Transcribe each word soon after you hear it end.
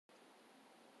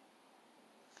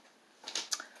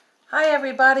Hi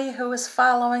everybody who is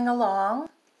following along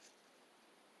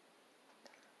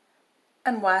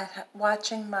and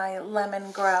watching my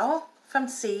lemon grow from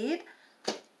seed.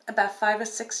 About 5 or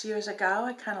 6 years ago,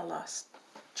 I kind of lost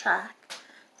track.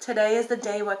 Today is the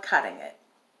day we're cutting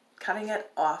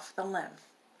it off the limb,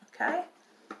 okay?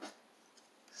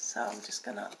 So I'm just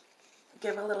gonna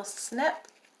give a little snip.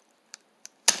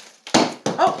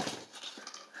 Oh!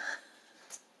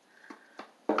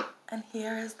 And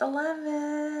here is the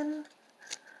lemon.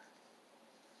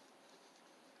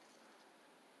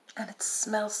 And it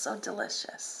smells so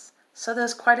delicious. So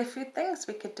there's quite a few things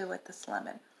we could do with this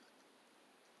lemon.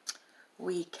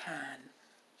 We can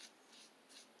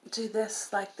do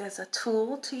this like there's a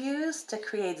tool to use to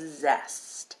create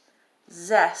zest.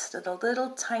 Zest are the little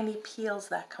tiny peels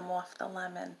that come off the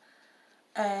lemon.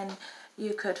 And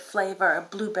you could flavor a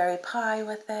blueberry pie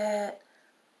with it,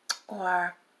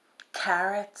 or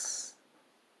carrots.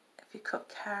 If you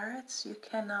cook carrots, you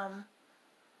can, I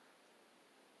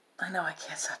know I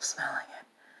can't stop smelling it.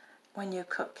 When you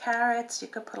cook carrots, you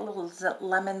could put a little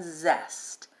lemon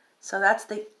zest. So that's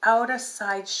the outer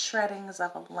side shreddings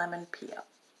of a lemon peel.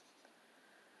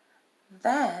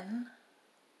 Then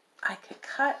I could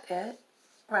cut it,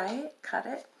 right? Cut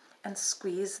it and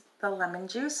squeeze the lemon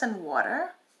juice in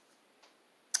water,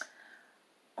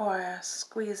 or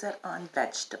squeeze it on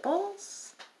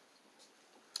vegetables.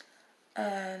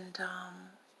 And,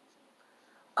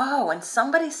 oh, and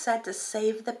somebody said to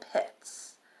save the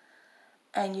pits.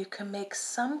 And you can make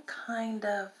some kind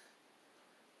of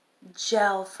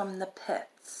gel from the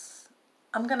pits.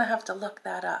 I'm going to have to look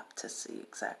that up to see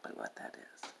exactly what that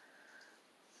is.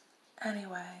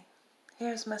 Anyway,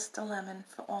 here's Mr. Lemon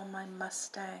for all my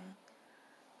Mustang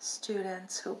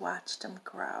students who watched him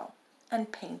grow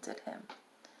and painted him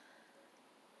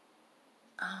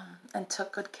and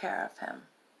took good care of him.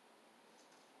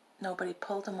 Nobody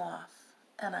pulled him off,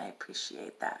 and I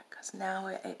appreciate that because now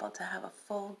we're able to have a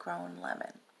full-grown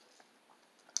lemon.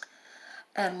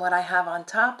 And what I have on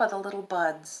top are the little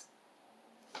buds.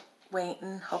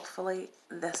 Waiting, hopefully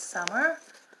this summer,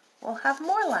 we'll have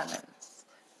more lemons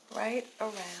right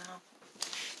around.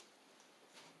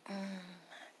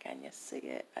 Can you see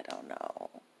it? I don't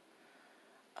know.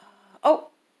 Oh,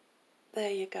 there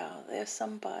you go. There's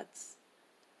some buds.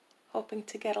 Hoping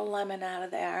to get a lemon out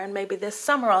of there. And maybe this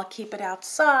summer I'll keep it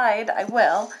outside. I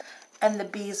will. And the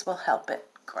bees will help it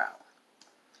grow.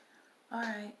 All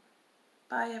right.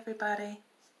 Bye, everybody.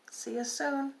 See you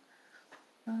soon.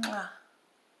 Mwah.